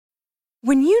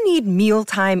When you need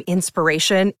mealtime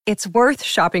inspiration, it's worth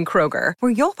shopping Kroger,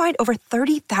 where you'll find over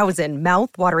 30,000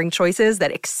 mouth-watering choices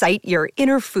that excite your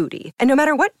inner foodie. And no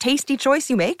matter what tasty choice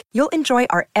you make, you'll enjoy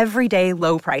our everyday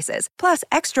low prices, plus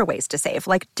extra ways to save,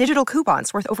 like digital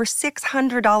coupons worth over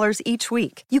 $600 each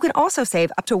week. You can also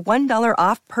save up to $1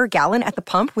 off per gallon at the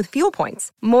pump with fuel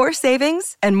points. More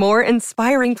savings and more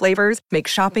inspiring flavors make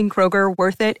shopping Kroger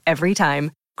worth it every time.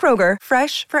 Kroger,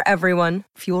 fresh for everyone.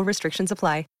 Fuel restrictions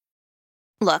apply.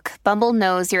 Look, Bumble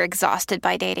knows you're exhausted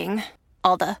by dating.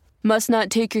 All the, must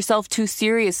not take yourself too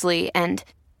seriously, and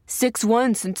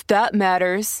 6'1" since that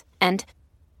matters, and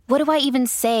what do I even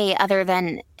say other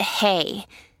than, hey?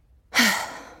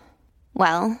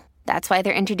 Well, that's why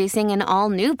they're introducing an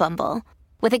all-new Bumble,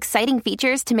 with exciting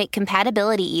features to make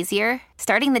compatibility easier,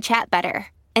 starting the chat better,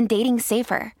 and dating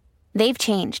safer. They've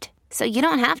changed, so you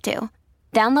don't have to.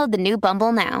 Download the new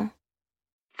Bumble now.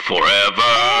 Forever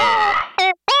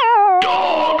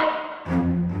Dog.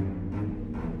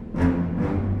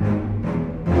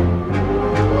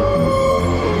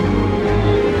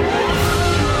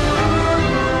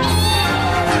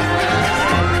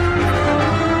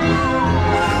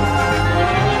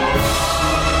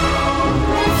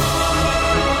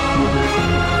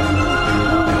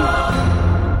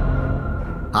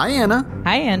 Hi, Anna.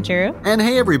 Hi, Andrew. And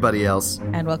hey, everybody else.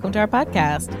 And welcome to our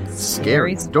podcast,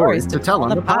 Scary Stories to Tell on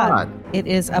the Pod. It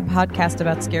is a podcast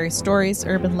about scary stories,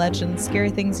 urban legends, scary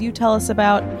things you tell us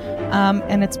about.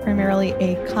 And it's primarily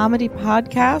a comedy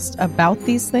podcast about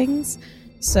these things.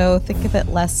 So think of it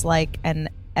less like an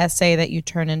essay that you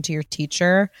turn into your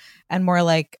teacher and more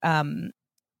like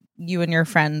you and your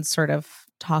friends sort of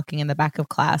talking in the back of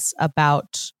class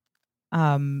about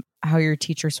how your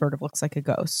teacher sort of looks like a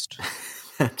ghost.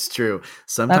 That's true.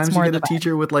 Sometimes you get a vibe.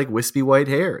 teacher with like wispy white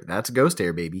hair. That's ghost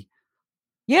hair, baby.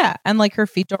 Yeah. And like her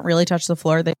feet don't really touch the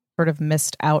floor. They sort of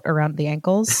mist out around the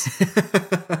ankles.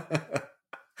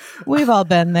 We've all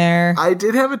been there. I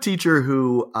did have a teacher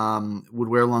who would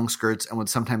wear long skirts and would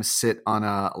sometimes sit on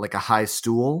a high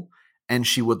stool, and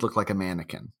she would look like a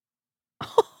mannequin.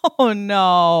 Oh,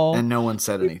 no. And no one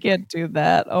said anything. You can't do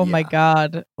that. Oh, my Yeah.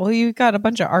 God. Well, you got a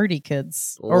bunch of arty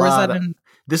kids. Or was that in...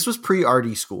 This was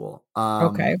pre-arty school.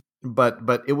 Okay.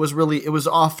 But it was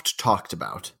oft talked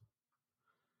about.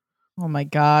 Oh, my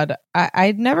God.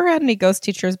 I'd never had any ghost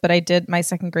teachers, but my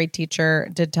second grade teacher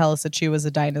did tell us that she was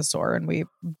a dinosaur, and we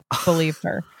believed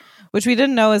her, which we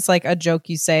didn't know is like a joke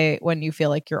you say when you feel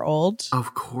like you're old.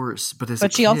 Of course.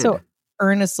 But she also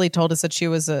earnestly told us that she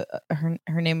was her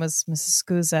name was Mrs.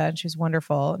 Scusa, and she was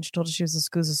wonderful, and she told us she was a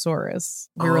Scusasaurus.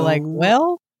 We were like,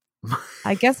 well,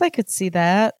 I guess I could see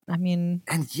that. I mean,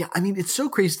 and yeah, I mean, it's so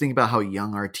crazy to think about how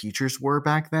young our teachers were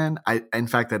back then. In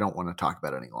fact, I don't want to talk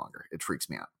about it any longer. It freaks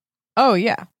me out. Oh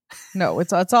yeah, no,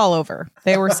 it's all over.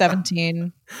 They were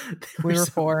 17. We were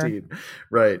 4.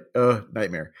 Right. Oh,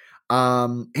 nightmare.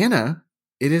 Anna,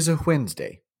 it is a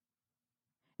Wednesday.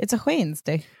 It's a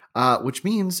Wednesday. Which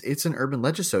means it's an Urban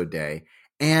Legisode Day.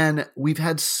 And we've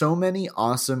had so many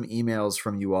awesome emails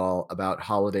from you all about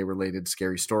holiday-related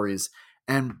scary stories.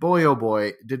 And boy, oh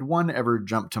boy, did one ever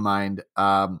jump to mind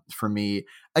for me.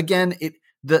 Again,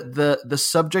 the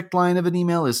subject line of an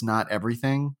email is not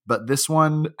everything, but this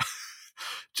one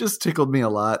just tickled me a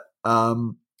lot.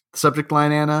 Subject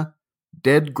line, Anna,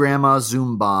 dead grandma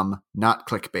Zoom bomb, not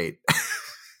clickbait.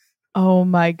 Oh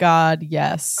my God,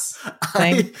 yes.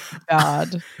 Thank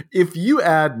God. If you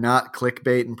add not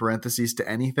clickbait in parentheses to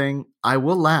anything, I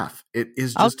will laugh. It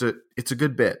is just it's a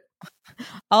good bit.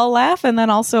 I'll laugh and then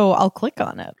also I'll click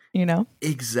on it, you know?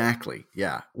 Exactly.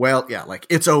 Yeah. Well, yeah, like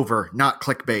it's over, not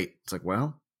clickbait. It's like,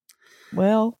 well.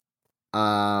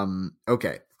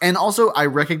 Okay. And also I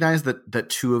recognize that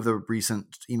 2 of the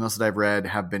recent emails that I've read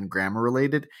have been grammar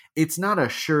related. It's not a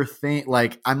sure thing.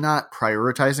 Like I'm not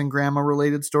prioritizing grammar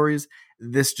related stories.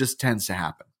 This just tends to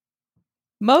happen.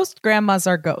 Most grandmas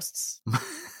are ghosts.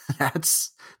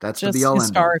 That's just the be all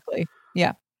historically.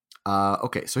 Yeah.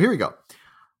 Okay. So here we go.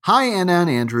 Hi, Anna and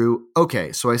Andrew.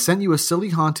 Okay, so I sent you a silly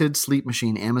haunted sleep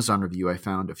machine Amazon review I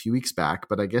found a few weeks back,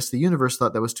 but I guess the universe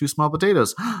thought that was 2 small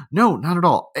potatoes. No, not at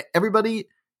all. Everybody,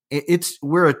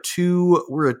 we're a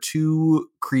two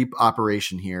creep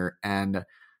operation here, and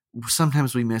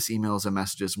sometimes we miss emails and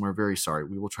messages, and we're very sorry.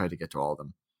 We will try to get to all of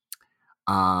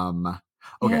them.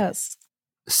 Okay. Yes.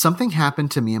 Something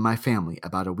happened to me and my family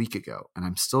about a week ago, and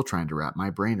I'm still trying to wrap my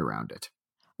brain around it.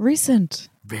 Recent.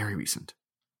 Very recent.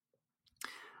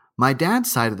 My dad's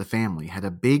side of the family had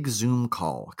a big Zoom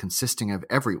call consisting of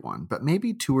everyone, but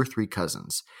maybe 2 or 3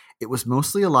 cousins. It was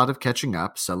mostly a lot of catching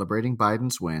up, celebrating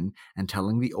Biden's win, and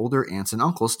telling the older aunts and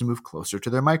uncles to move closer to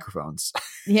their microphones.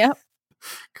 Yep.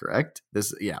 Correct.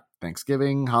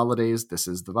 Thanksgiving, holidays, this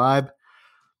is the vibe.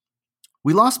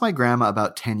 We lost my grandma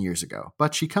about 10 years ago,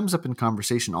 but she comes up in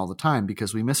conversation all the time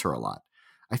because we miss her a lot.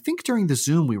 I think during the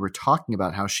Zoom we were talking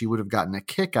about how she would have gotten a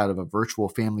kick out of a virtual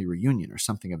family reunion or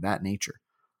something of that nature.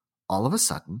 All of a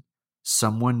sudden,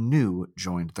 someone new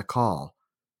joined the call.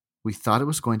 We thought it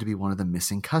was going to be one of the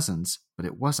missing cousins, but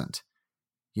it wasn't.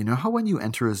 You know how when you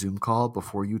enter a Zoom call,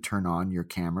 before you turn on your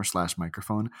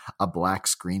camera/microphone, a black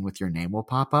screen with your name will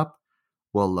pop up?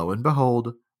 Well, lo and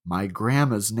behold, my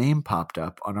grandma's name popped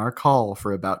up on our call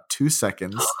for about 2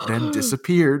 seconds, then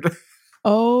disappeared.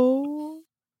 Oh.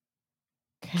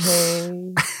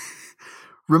 Okay.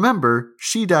 Remember,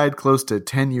 she died close to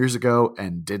 10 years ago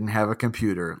and didn't have a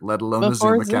computer, let alone a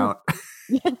Zoom account.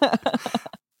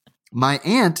 My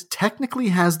aunt technically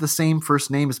has the same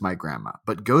first name as my grandma,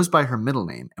 but goes by her middle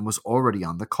name and was already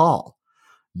on the call.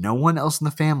 No one else in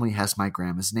the family has my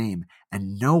grandma's name,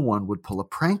 and no one would pull a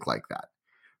prank like that.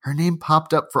 Her name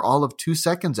popped up for all of 2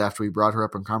 seconds after we brought her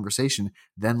up in conversation,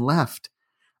 then left.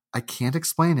 I can't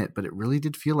explain it, but it really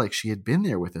did feel like she had been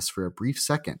there with us for a brief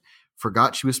second,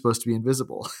 forgot she was supposed to be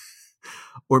invisible.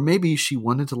 Or maybe she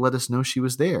wanted to let us know she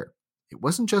was there. It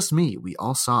wasn't just me, we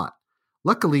all saw it.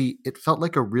 Luckily, it felt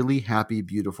like a really happy,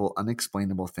 beautiful,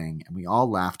 unexplainable thing, and we all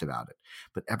laughed about it.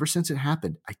 But ever since it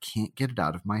happened, I can't get it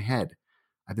out of my head.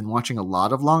 I've been watching a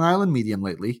lot of Long Island Medium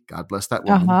lately. God bless that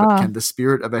woman. But can the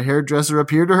spirit of a hairdresser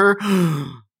appear to her?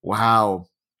 Wow.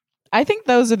 I think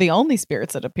those are the only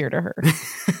spirits that appear to her.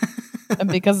 And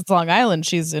because it's Long Island,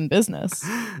 she's in business.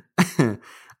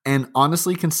 And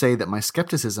honestly can say that my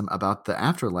skepticism about the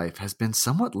afterlife has been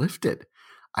somewhat lifted.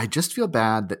 I just feel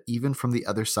bad that even from the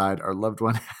other side, our loved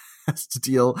one has to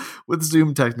deal with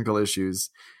Zoom technical issues.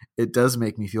 It does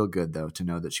make me feel good, though, to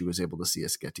know that she was able to see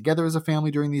us get together as a family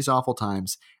during these awful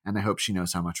times, and I hope she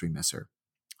knows how much we miss her.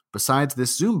 Besides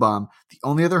this Zoom bomb, the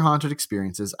only other haunted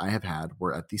experiences I have had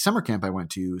were at the summer camp I went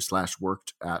to /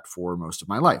 worked at for most of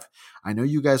my life. I know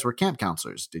you guys were camp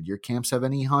counselors. Did your camps have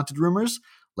any haunted rumors?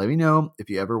 Let me know if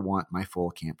you ever want my full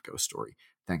camp ghost story.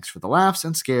 Thanks for the laughs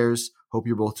and scares. Hope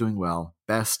you're both doing well.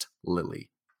 Best,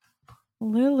 Lily.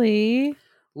 Lily,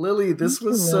 this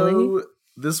was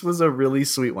a really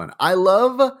sweet one. I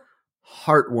love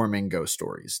heartwarming ghost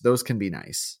stories. Those can be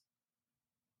nice.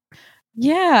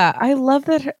 Yeah, I love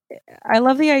that. I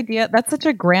love the idea. That's such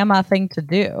a grandma thing to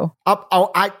do.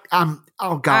 Oh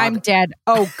God. I'm dead.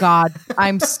 Oh God.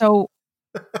 I'm so.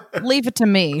 Leave it to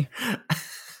me.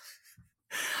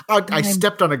 I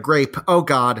stepped on a grape. Oh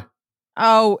God.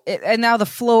 Oh, and now the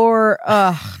floor.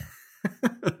 Ugh.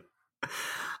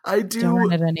 I do.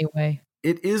 Darn it anyway.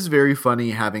 It is very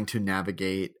funny having to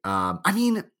navigate. I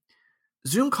mean,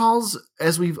 Zoom calls,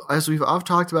 as we've oft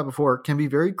talked about before, can be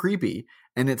very creepy,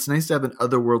 and it's nice to have an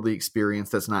otherworldly experience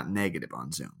that's not negative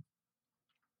on Zoom.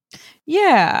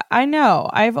 Yeah, I know.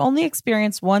 I've only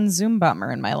experienced one Zoom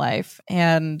bummer in my life,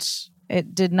 and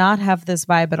it did not have this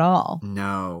vibe at all.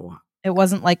 No. It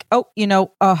wasn't like, I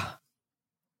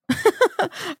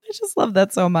just love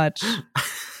that so much.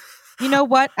 You know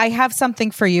what? I have something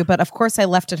for you, but of course I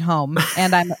left it home,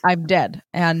 and I'm dead.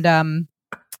 And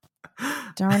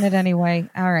darn it anyway.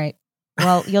 All right.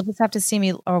 Well, you'll just have to see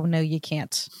me. Oh no, you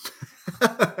can't.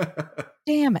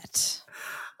 Damn it.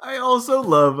 I also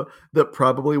love that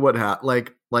probably what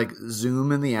happened, like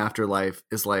Zoom in the afterlife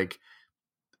is like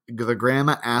the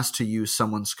grandma asked to use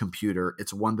someone's computer.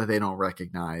 It's one that they don't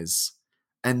recognize.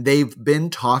 And they've been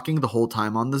talking the whole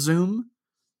time on the Zoom,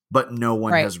 but no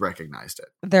one has recognized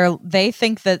it. They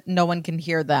think that no one can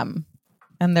hear them.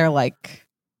 And they're like,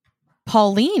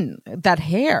 Pauline, that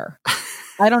hair.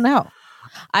 I don't know.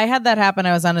 I had that happen.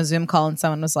 I was on a Zoom call and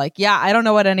someone was like, yeah, I don't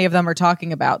know what any of them are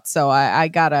talking about. So I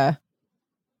gotta,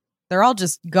 they're all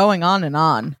just going on and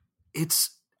on.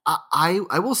 It's, I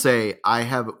will say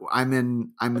I'm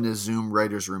in a Zoom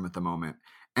writer's room at the moment.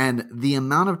 And the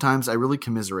amount of times I really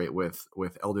commiserate with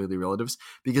elderly relatives,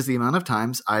 because the amount of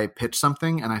times I pitch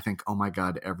something and I think, oh my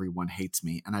God, everyone hates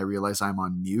me. And I realize I'm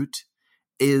on mute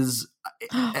is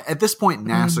at this point,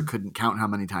 NASA couldn't count how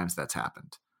many times that's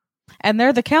happened. And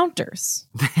they're the counters.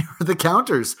 They're the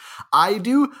counters. I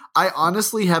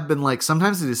honestly have been like,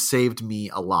 sometimes it has saved me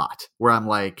a lot where I'm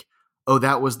like, oh,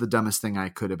 that was the dumbest thing I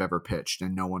could have ever pitched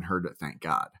and no one heard it. Thank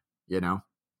God, you know?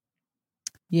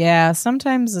 Yeah,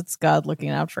 sometimes it's God looking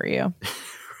out for you.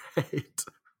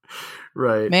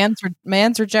 Right.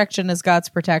 Man's rejection is God's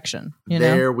protection.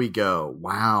 There we go.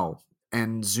 Wow.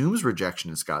 And Zoom's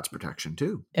rejection is God's protection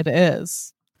too. It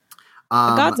is.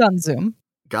 God's on Zoom.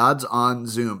 God's on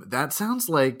Zoom. That sounds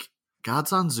like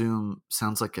God's on Zoom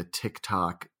sounds like a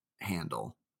TikTok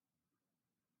handle.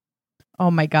 Oh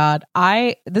my God.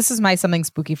 This is my something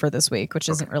spooky for this week, which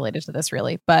isn't related to this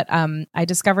really, but I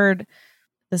discovered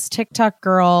this TikTok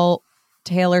girl,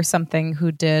 Taylor something,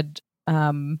 who did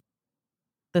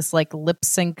this like lip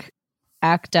sync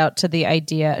act out to the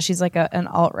idea. She's like an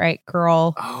alt-right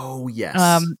girl. Oh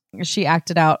yes. She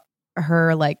acted out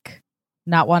her like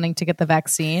not wanting to get the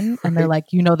vaccine, and they're like,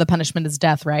 the punishment is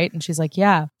death, right? And she's like,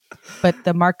 yeah, but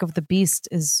the mark of the beast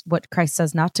is what Christ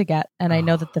says not to get, and I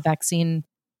know that the vaccine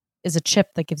is a chip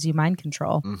that gives you mind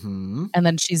control. Mm-hmm. And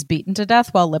then she's beaten to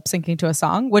death while lip syncing to a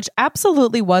song, which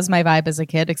absolutely was my vibe as a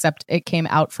kid, except it came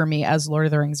out for me as Lord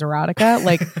of the Rings erotica.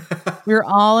 Like we were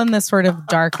all in this sort of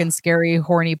dark and scary,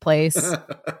 horny place.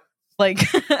 Like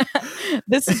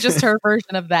this is just her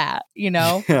version of that,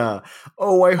 Yeah.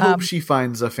 Oh, I hope she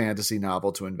finds a fantasy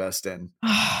novel to invest in.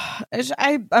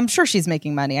 I'm sure she's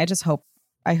making money.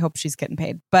 I hope she's getting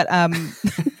paid. But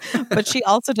but she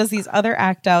also does these other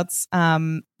act outs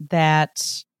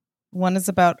that one is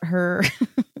about her.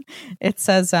 It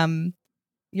says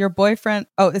your boyfriend.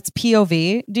 Oh, it's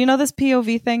POV. Do you know this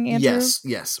POV thing, Andrew?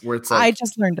 Yes. Where it's like, I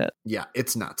just learned it. Yeah,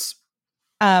 it's nuts.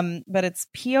 But it's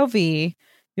POV.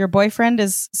 Your boyfriend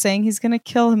is saying he's going to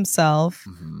kill himself,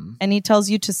 and he tells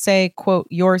you to say, quote,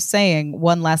 "you're saying"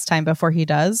 one last time before he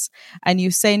does. And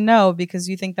you say no because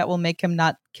you think that will make him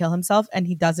not kill himself. And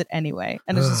he does it anyway.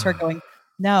 And it's just her going,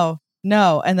 no,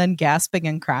 and then gasping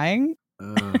and crying.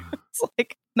 It's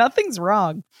like, nothing's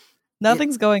wrong.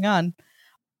 Nothing's going on.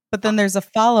 But then there's a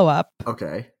follow-up.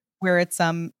 Okay. Where it's,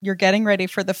 you're getting ready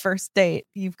for the first date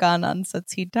you've gone on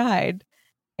since he died.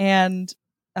 And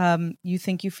you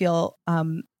think you feel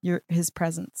his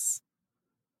presence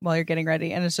while you're getting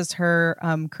ready, and it's just her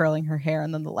curling her hair,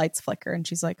 and then the lights flicker, and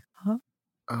she's like, "Huh?"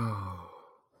 Oh,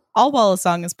 all while a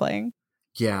song is playing.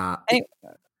 Yeah,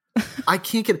 I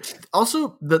can't get.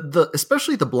 Also, the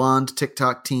especially the blonde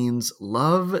TikTok teens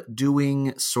love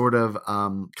doing sort of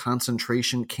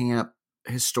concentration camp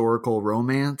historical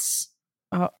romance.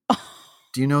 Do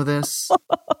you know this?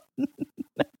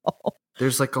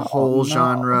 There's like a whole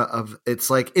genre of it's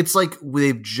like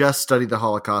they've just studied the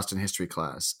Holocaust in history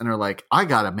class and are like, I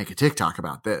gotta make a TikTok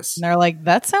about this. And they're like,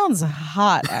 that sounds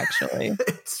hot, actually.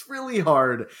 It's really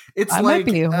hard. It's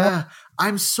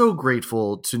I'm so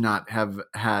grateful to not have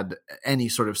had any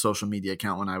sort of social media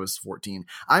account when I was 14.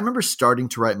 I remember starting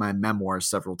to write my memoirs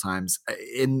several times.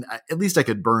 At least I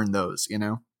could burn those,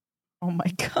 Oh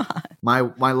my God. My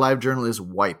live journal is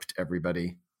wiped,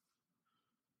 everybody.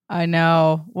 I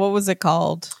know. What was it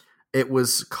called? It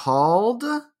was called,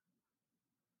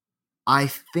 I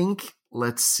think,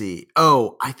 let's see.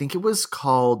 Oh, I think it was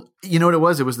called, you know what it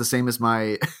was? It was the same as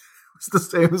my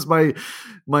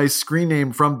my screen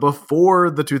name from before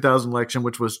the 2000 election,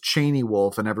 which was Cheney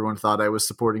Wolf, and everyone thought I was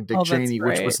supporting Dick Cheney,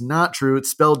 which was not true.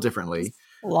 It's spelled differently.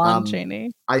 Lon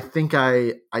Chaney. I think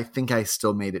I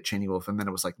still made it Cheney Wolf, and then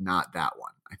it was like not that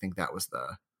one. I think that was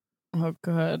the Oh,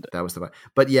 good. That was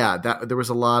but yeah, there was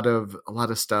a lot of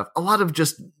stuff, a lot of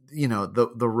just,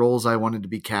 the roles I wanted to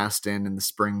be cast in the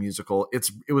spring musical.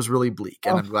 It was really bleak,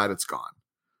 and I'm glad it's gone.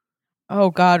 Oh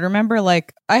God. Remember,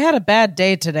 like, I had a bad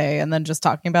day today, and then just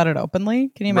talking about it openly.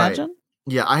 Can you imagine?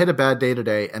 Right. Yeah. I had a bad day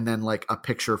today, and then like a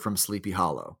picture from Sleepy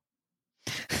Hollow.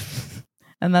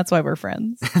 And that's why we're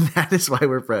friends. And that is why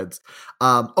we're friends.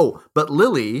 But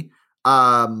Lily,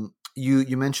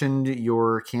 you mentioned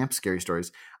your camp scary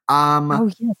stories.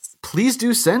 Yes. Please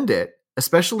do send it,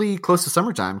 especially close to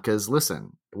summertime, because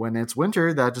listen, when it's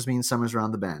winter, that just means summer's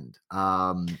around the bend.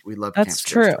 We love That's camp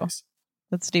scary true. stories.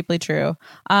 That's deeply true.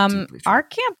 Our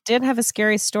camp did have a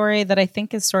scary story that I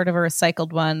think is sort of a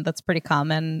recycled one that's pretty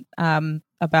common. It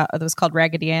was called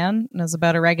Raggedy Ann, and it was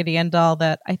about a Raggedy Ann doll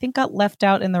that I think got left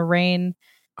out in the rain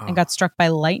and got struck by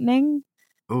lightning.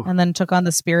 Ooh. And then took on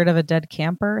the spirit of a dead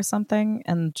camper or something,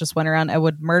 and just went around and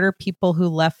would murder people who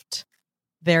left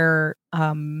their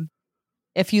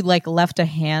if you like left a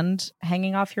hand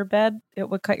hanging off your bed, it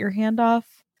would cut your hand off.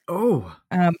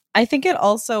 I think it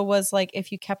also was like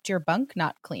if you kept your bunk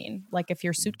not clean, like if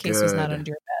your suitcase was not under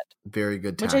your bed. Very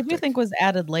good tactic. Which I do think was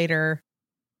added later,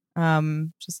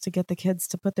 just to get the kids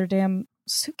to put their damn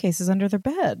suitcases under their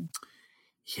bed.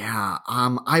 Yeah.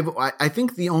 I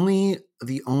think the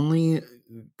only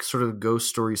sort of ghost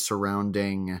stories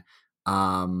surrounding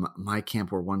my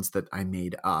camp were ones that I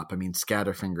made up. I mean,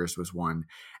 Scatterfingers was one.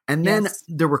 And then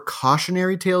there were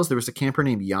cautionary tales. There was a camper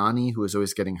named Yanni who was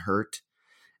always getting hurt.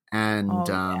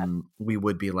 And we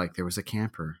would be like, there was a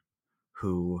camper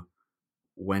who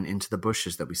went into the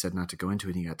bushes that we said not to go into,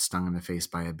 and he got stung in the face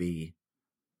by a bee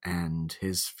and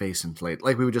his face inflated.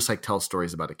 Like, we would just like tell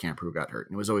stories about a camper who got hurt,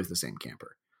 and it was always the same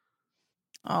camper.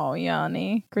 Oh,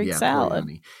 Yanni. Greek Yeah, poor salad.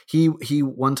 Yanni. He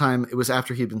one time, it was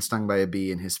after he'd been stung by a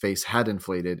bee and his face had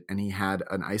inflated and he had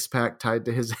an ice pack tied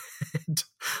to his head,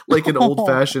 like an old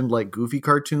fashioned like Goofy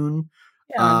cartoon.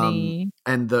 Yanni.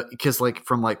 And because like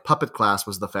from like puppet class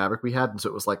was the fabric we had, and so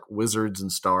it was like wizards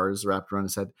and stars wrapped around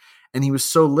his head. And he was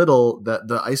so little that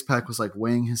the ice pack was like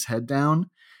weighing his head down.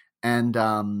 And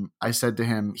I said to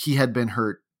him, he had been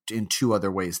hurt in 2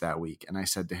 other ways that week, and I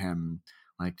said to him,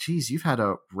 like, geez, you've had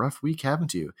a rough week,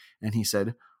 haven't you? And he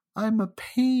said, I'm a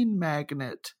pain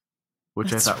magnet,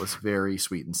 which That's I thought was very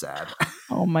sweet and sad.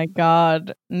 Oh my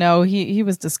God. No, he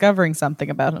was discovering something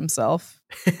about himself.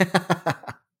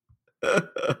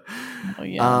 Oh,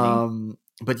 Yanni.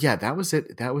 But yeah, that was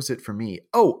it. That was it for me.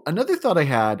 Oh, another thought I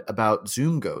had about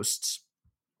Zoom ghosts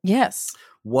Yes.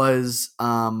 was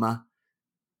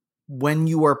when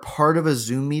you are part of a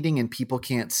Zoom meeting and people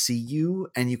can't see you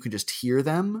and you can just hear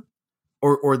them,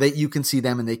 or that you can see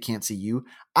them and they can't see you.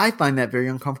 I find that very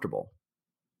uncomfortable.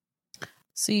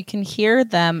 So you can hear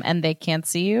them and they can't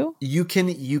see you? You can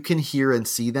hear and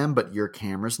see them, but your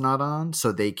camera's not on,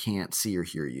 so they can't see or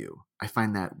hear you. I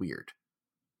find that weird.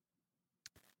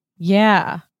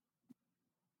 Yeah.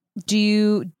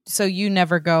 So you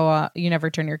never you never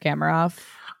turn your camera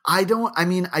off? I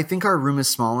think our room is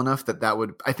small enough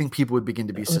I think people would begin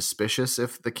to be suspicious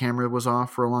if the camera was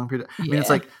off for a long period. I mean,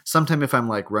 it's like sometime if I'm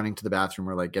like running to the bathroom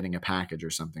or like getting a package or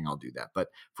something, I'll do that. But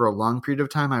for a long period of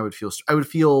time, I would feel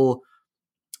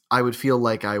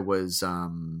like I was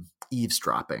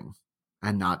eavesdropping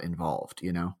and not involved,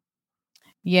 you know?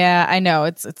 Yeah, I know.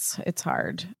 It's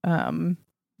hard.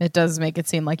 It does make it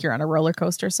seem like you're on a roller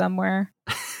coaster somewhere.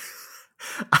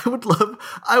 I would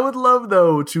love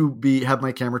though to have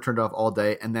my camera turned off all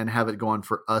day and then have it go on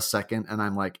for a second and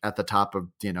I'm like at the top of,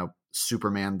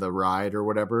 Superman the ride or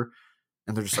whatever,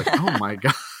 and they're just like, oh my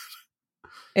God,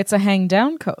 it's a hang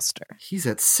down coaster. He's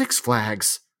at Six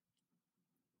Flags.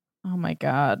 Oh my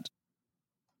God.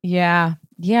 Yeah,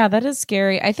 that is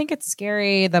scary. I think it's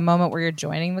scary the moment where you're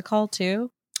joining the call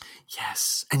too.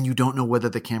 Yes, and you don't know whether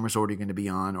the camera's already going to be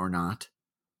on or not.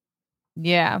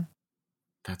 Yeah.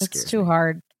 It's too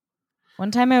hard.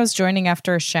 One time I was joining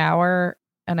after a shower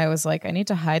and I was like, I need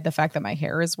to hide the fact that my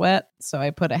hair is wet. So I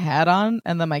put a hat on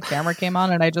and then my camera came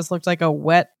on and I just looked like a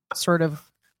wet sort of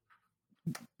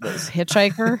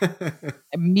hitchhiker.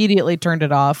 Immediately turned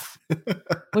it off,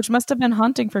 which must have been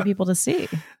haunting for people to see.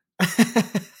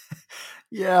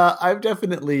 Yeah, I've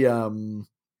definitely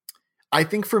I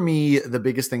think for me, the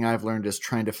biggest thing I've learned is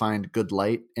trying to find good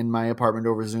light in my apartment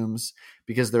over Zooms,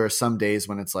 because there are some days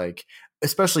when it's like,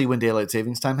 especially when daylight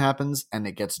savings time happens and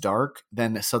it gets dark,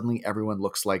 then suddenly everyone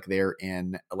looks like they're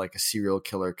in like a serial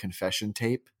killer confession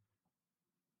tape.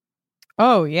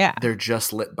 Oh, yeah. They're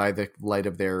just lit by the light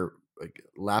of their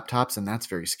laptops, and that's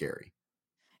very scary.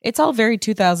 It's all very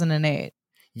 2008.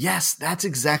 Yes, that's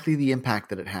exactly the impact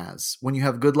that it has. When you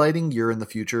have good lighting, you're in the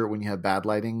future. When you have bad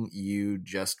lighting, you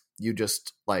just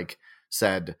like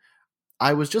said,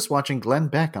 I was just watching Glenn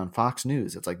Beck on Fox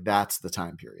News. It's like, that's the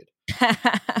time period.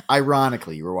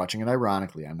 Ironically, you were watching it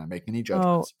ironically. I'm not making any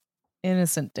judgments. Oh,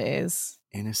 innocent days.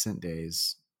 Innocent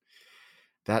days.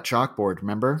 That chalkboard,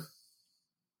 remember?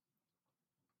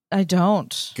 I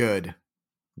don't. Good.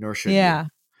 Nor should you.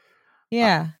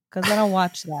 Yeah, because I don't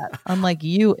watch that. Unlike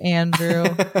you, Andrew.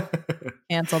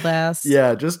 Canceled ass.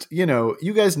 Yeah, just,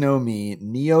 you guys know me,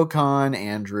 Neocon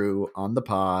Andrew on the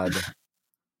pod.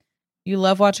 You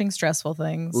love watching stressful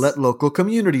things. Let local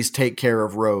communities take care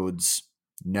of roads.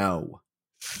 No,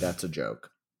 that's a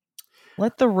joke.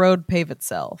 Let the road pave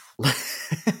itself.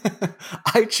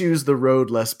 I choose the road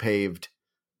less paved.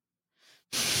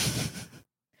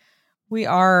 We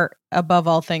are, above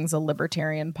all things, a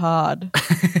libertarian pod.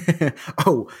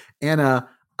 Oh, Anna,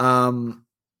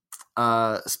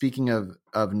 speaking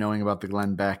of knowing about the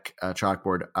Glenn Beck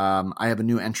chalkboard, I have a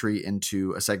new entry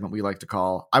into a segment we like to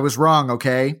call I Was Wrong,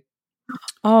 Okay?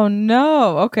 Oh,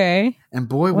 no. Okay. And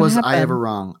boy, was I ever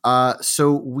wrong.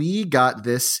 So we got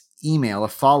this email, a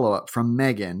follow-up from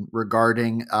Megan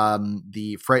regarding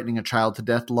the frightening a child to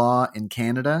death law in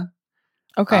Canada.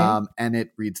 Okay. And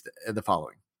it reads the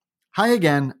following. Hi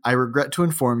again. I regret to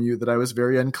inform you that I was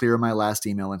very unclear in my last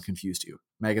email and confused you.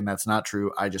 Megan, that's not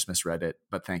true. I just misread it,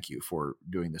 but thank you for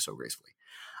doing this so gracefully.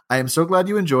 I am so glad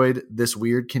you enjoyed this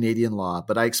weird Canadian law,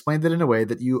 but I explained it in a way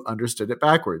that you understood it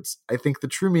backwards. I think the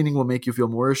true meaning will make you feel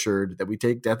more assured that we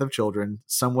take death of children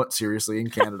somewhat seriously in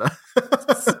Canada.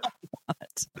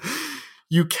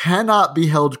 You cannot be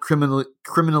held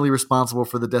criminally responsible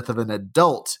for the death of an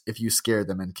adult if you scare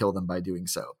them and kill them by doing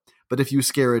so. But if you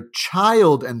scare a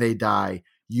child and they die,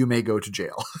 you may go to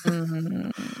jail.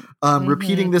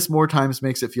 Repeating this more times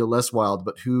makes it feel less wild,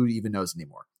 but who even knows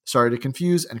anymore? Sorry to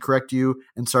confuse and correct you,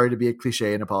 and sorry to be a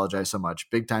cliche and apologize so much.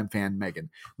 Big time fan, Megan.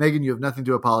 Megan, you have nothing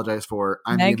to apologize for.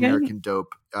 I'm the American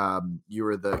dope. You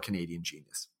are the Canadian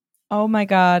genius. Oh my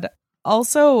God.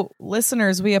 Also,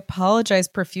 listeners, we apologize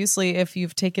profusely if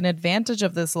you've taken advantage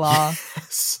of this law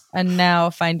and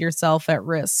now find yourself at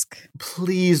risk.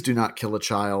 Please do not kill a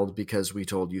child because we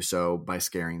told you so by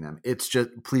scaring them. It's just,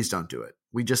 please don't do it.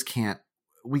 We just can't.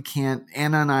 We can't.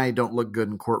 Anna and I don't look good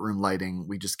in courtroom lighting.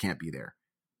 We just can't be there.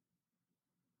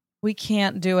 We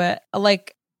can't do it.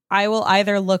 Like, I will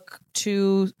either look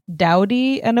too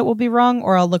dowdy and it will be wrong,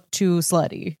 or I'll look too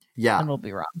slutty. Yeah. And it'll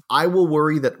be wrong. I will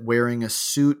worry that wearing a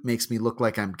suit makes me look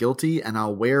like I'm guilty, and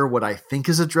I'll wear what I think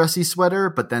is a dressy sweater,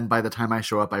 but then by the time I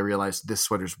show up, I realize this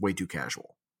sweater's way too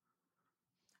casual.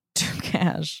 Too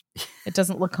cash. It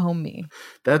doesn't look homey.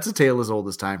 That's a tale as old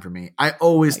as time for me. I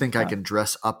always think I can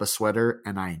dress up a sweater,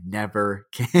 and I never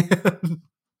can.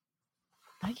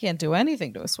 I can't do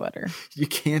anything to a sweater. You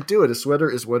can't do it. A sweater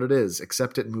is what it is.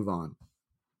 Accept it and move on.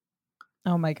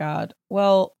 Oh my God.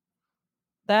 Well,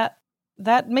 that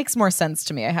makes more sense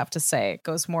to me, I have to say. It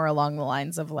goes more along the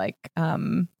lines of like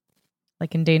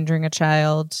endangering a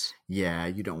child. Yeah,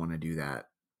 you don't want to do that.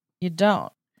 You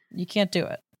don't. You can't do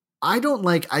it. I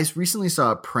recently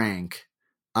saw a prank.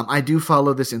 I do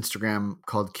follow this Instagram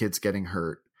called Kids Getting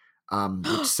Hurt,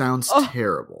 which sounds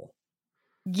terrible.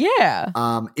 Yeah.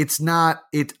 It's not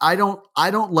it. I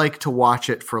don't like to watch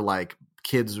it for like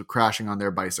kids crashing on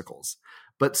their bicycles,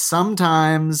 but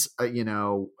sometimes,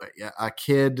 a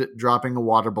kid dropping a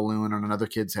water balloon on another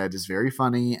kid's head is very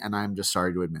funny. And I'm just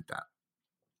sorry to admit that.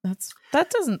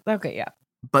 Okay. Yeah.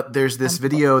 But there's this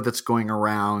video that's going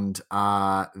around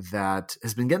that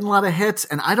has been getting a lot of hits,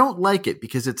 and I don't like it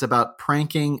because it's about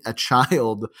pranking a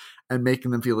child and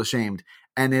making them feel ashamed.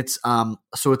 And it's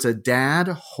it's a dad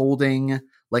holding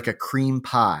like a cream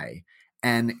pie,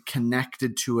 and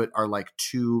connected to it are like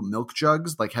two milk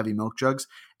jugs, like heavy milk jugs.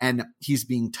 And he's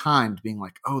being timed, being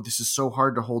like, oh, this is so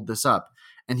hard to hold this up.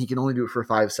 And he can only do it for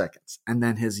 5 seconds. And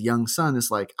then his young son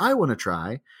is like, I want to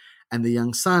try. And the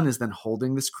young son is then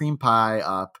holding this cream pie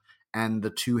up, and the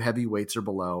two heavy weights are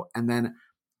below. And then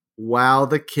while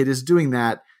the kid is doing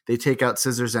that, they take out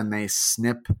scissors and they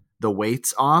snip the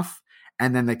weights off.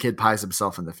 And then the kid pies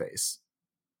himself in the face.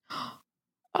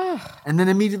 And then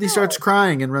immediately starts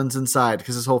crying and runs inside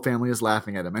because his whole family is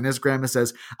laughing at him. And his grandma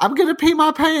says, I'm going to pee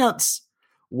my pants,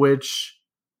 which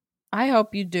I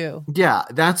hope you do. Yeah,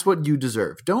 that's what you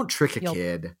deserve. Don't trick a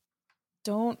kid.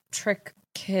 Don't trick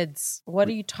kids. What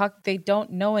are you talking? They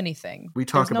don't know anything. We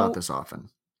talk about this often.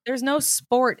 There's no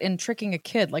sport in tricking a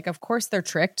kid. Like, of course they're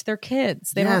tricked. They're kids.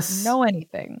 They don't know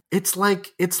anything. It's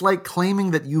like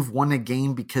claiming that you've won a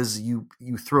game because you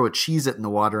throw a Cheez-It in the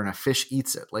water and a fish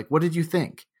eats it. Like, what did you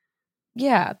think?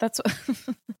 Yeah, that's what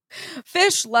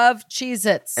fish love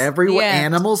Cheez-Its.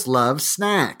 Animals love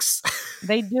snacks.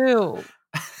 They do.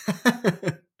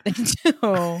 They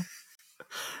do.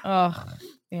 Oh,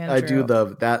 Andrew. I do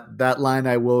love that line.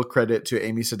 I will credit to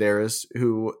Amy Sedaris,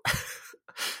 who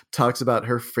talks about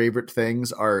her favorite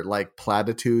things are like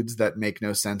platitudes that make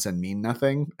no sense and mean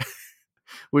nothing.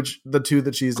 Which the two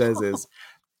that she says is,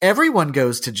 everyone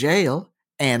goes to jail.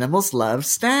 Animals love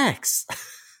snacks.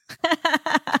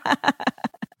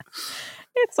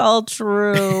 It's all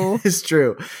true. It's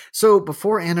true. So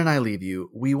before Ann and I leave you,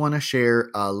 we want to share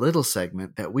a little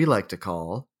segment that we like to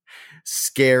call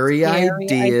Scary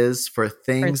Ideas for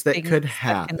Things that Could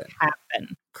Happen.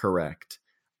 Correct.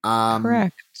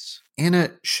 Correct.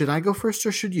 Anna, should I go first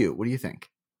or should you? What do you think?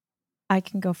 I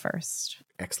can go first.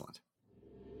 Excellent.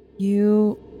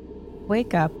 You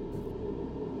wake up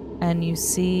and you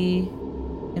see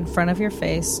in front of your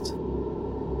face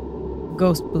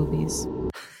ghost boobies.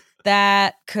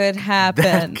 That could happen.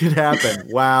 That could happen.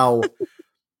 Wow.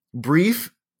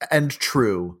 Brief and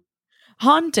true.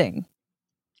 Haunting.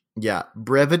 Yeah.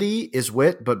 Brevity is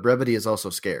wit, but brevity is also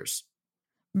scarce.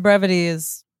 Brevity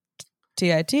is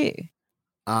TIT.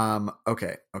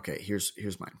 Okay.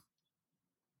 Here's mine.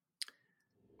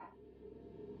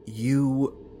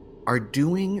 You are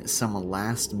doing some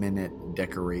last minute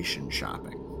decoration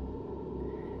shopping,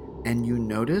 and you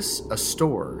notice a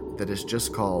store that is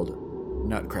just called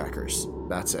Nutcrackers.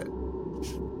 That's it.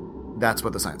 That's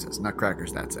what the sign says.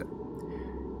 Nutcrackers, that's it.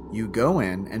 You go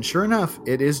in, and sure enough,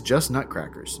 it is just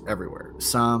nutcrackers everywhere.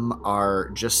 Some are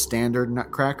just standard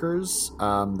nutcrackers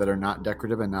that are not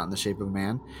decorative and not in the shape of a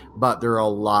man, but there are a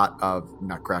lot of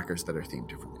nutcrackers that are themed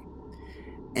differently.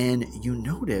 And you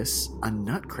notice a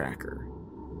nutcracker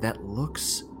that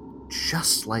looks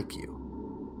just like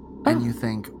you. And you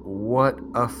think, what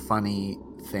a funny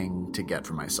thing to get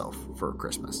for myself for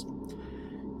Christmas.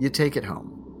 You take it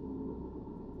home.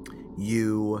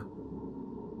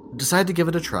 You decide to give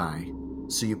it a try,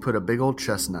 so you put a big old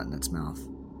chestnut in its mouth,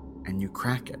 and you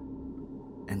crack it.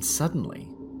 And suddenly,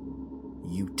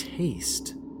 you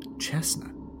taste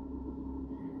chestnut.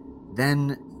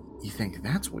 Then you think,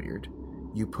 that's weird.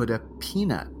 You put a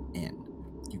peanut in.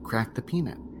 You crack the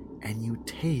peanut, and you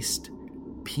taste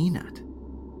peanut.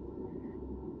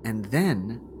 And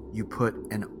then you put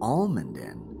an almond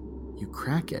in. You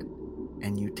crack it,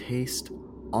 and you taste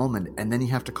almond. And then you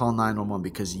have to call 911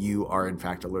 because you are, in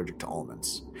fact, allergic to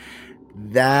almonds.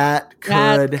 That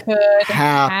could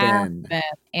happen.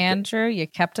 Andrew, you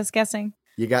kept us guessing.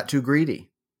 You got too greedy,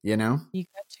 you know? You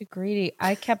got too greedy.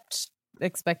 I kept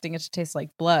expecting it to taste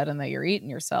like blood and that you're eating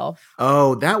yourself.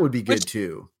 Oh, that would be good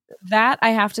too. That,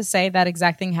 I have to say, that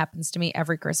exact thing happens to me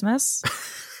every Christmas.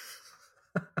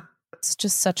 It's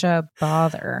just such a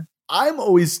bother. I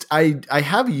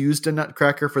have used a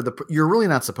nutcracker for you're really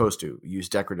not supposed to use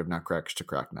decorative nutcrackers to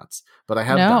crack nuts, but I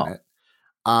have done it.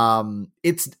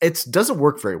 It doesn't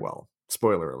work very well.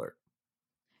 Spoiler alert.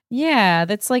 Yeah,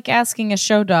 that's like asking a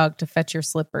show dog to fetch your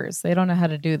slippers. They don't know how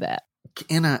to do that.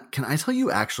 Anna, can I tell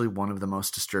you actually one of the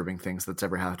most disturbing things that's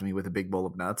ever happened to me with a big bowl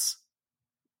of nuts?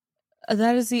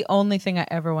 That is the only thing I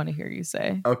ever want to hear you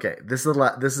say. Okay, this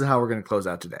is how we're going to close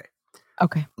out today.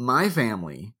 Okay. My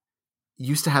family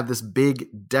used to have this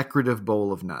big decorative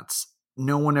bowl of nuts.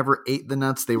 No one ever ate the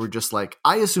nuts. They were just like,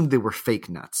 I assumed they were fake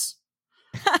nuts.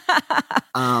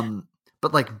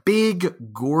 But like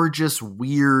big, gorgeous,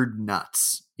 weird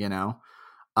nuts, you know,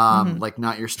 like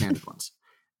not your standard ones.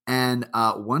 And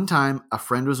one time a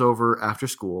friend was over after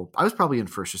school. I was probably in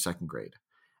 1st or 2nd grade.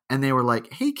 And they were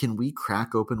like, hey, can we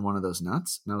crack open one of those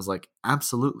nuts? And I was like,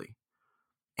 absolutely.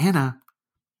 Anna,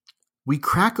 we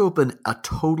crack open a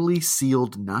totally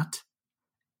sealed nut.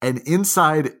 And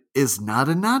inside is not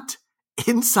a nut.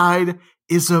 Inside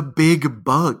is a big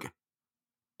bug.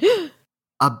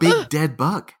 A big dead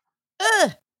bug.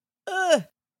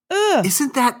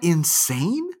 Isn't that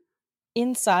insane?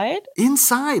 Inside?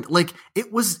 Inside. Like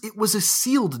it was a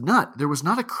sealed nut. There was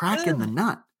not a crack in the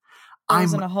nut. There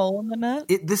wasn't a hole in the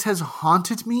nut? This has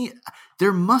haunted me.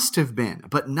 There must have been,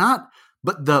 but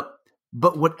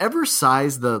whatever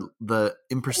size the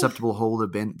imperceptible hole would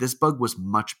have been, this bug was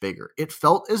much bigger. It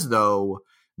felt as though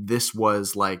this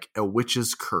was like a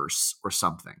witch's curse or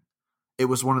something. It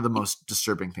was one of the most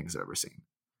disturbing things I've ever seen.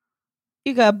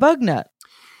 You got a bug nut.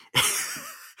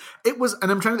 It was,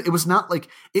 and it was not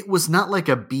like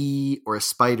a bee or a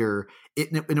spider.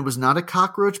 It was not a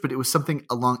cockroach, but it was something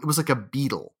it was like a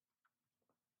beetle.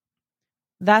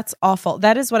 That's awful.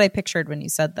 That is what I pictured when you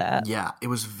said that. Yeah, it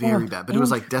was very bad, but it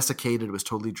was like desiccated. It was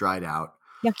totally dried out.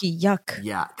 Yucky, yuck.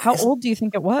 Yeah. How old do you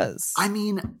think it was? I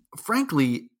mean,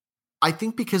 frankly, I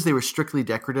think because they were strictly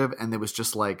decorative and there was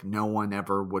just like no one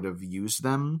ever would have used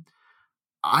them.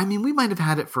 I mean, we might have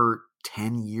had it for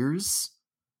 10 years.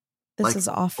 This is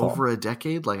awful. Over a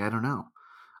decade. Like, I don't know.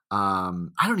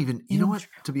 I don't even, you know what,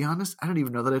 to be honest, I don't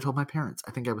even know that I told my parents.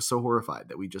 I think I was so horrified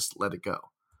that we just let it go.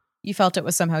 You felt it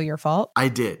was somehow your fault? I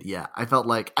did. Yeah. I felt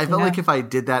like if I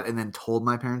did that and then told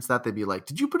my parents that, they'd be like,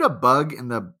 did you put a bug in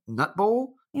the nut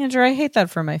bowl? Andrew, I hate that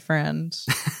for my friend.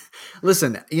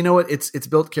 Listen, you know what? It's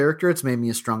built character. It's made me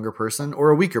a stronger person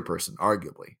or a weaker person,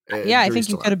 arguably. Yeah, I think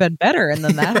you could have been better, and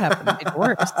then that happened to be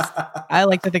worse. I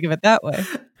like to think of it that way.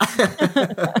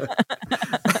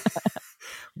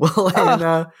 Well,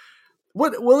 and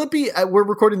what will it be? We're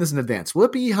recording this in advance. Will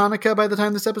it be Hanukkah by the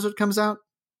time this episode comes out?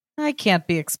 I can't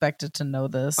be expected to know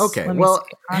this. Okay, well,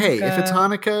 hey, if it's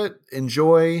Hanukkah,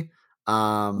 enjoy.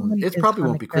 It probably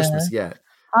won't be Christmas yet.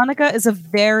 Hanukkah is a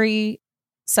very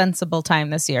sensible time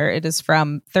this year. It is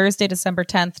from Thursday, December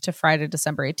 10th to Friday,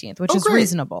 December 18th, which is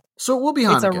reasonable. So it will be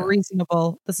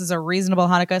Hanukkah. This is a reasonable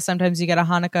Hanukkah. Sometimes you get a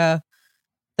Hanukkah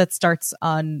that starts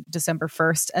on December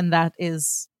 1st, and that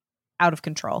is out of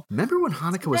control. Remember when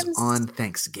Hanukkah was on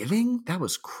Thanksgiving? That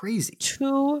was crazy.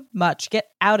 Too much. Get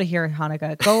out of here,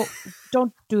 Hanukkah. Go.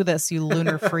 Don't do this, you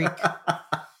lunar freak.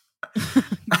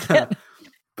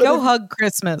 Go hug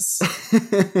Christmas.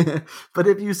 But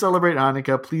if you celebrate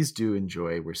Hanukkah, please do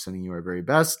enjoy. We're sending you our very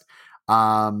best.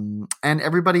 And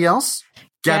everybody else,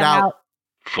 get out.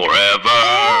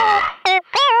 Forever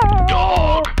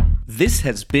Dog. This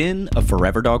has been a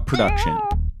Forever Dog production.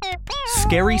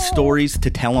 Scary Stories to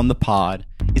Tell on the Pod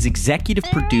is executive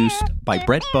produced by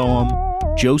Brett Boehm,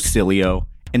 Joe Cilio,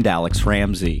 and Alex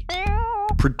Ramsey.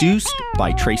 Produced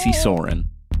by Tracy Soren.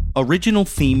 Original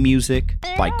theme music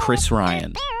by Chris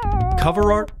Ryan.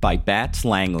 Cover art by Bats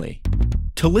Langley.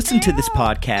 To listen to this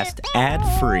podcast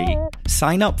ad-free,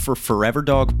 sign up for Forever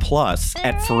Dog Plus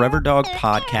at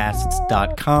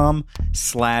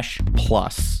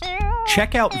foreverdogpodcasts.com/plus.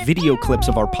 Check out video clips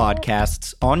of our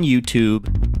podcasts on YouTube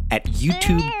at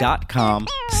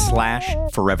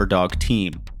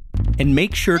youtube.com/foreverdogteam. And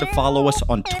make sure to follow us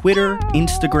on Twitter,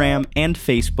 Instagram, and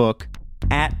Facebook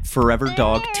at Forever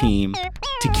Dog Team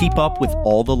to keep up with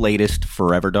all the latest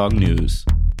Forever Dog news.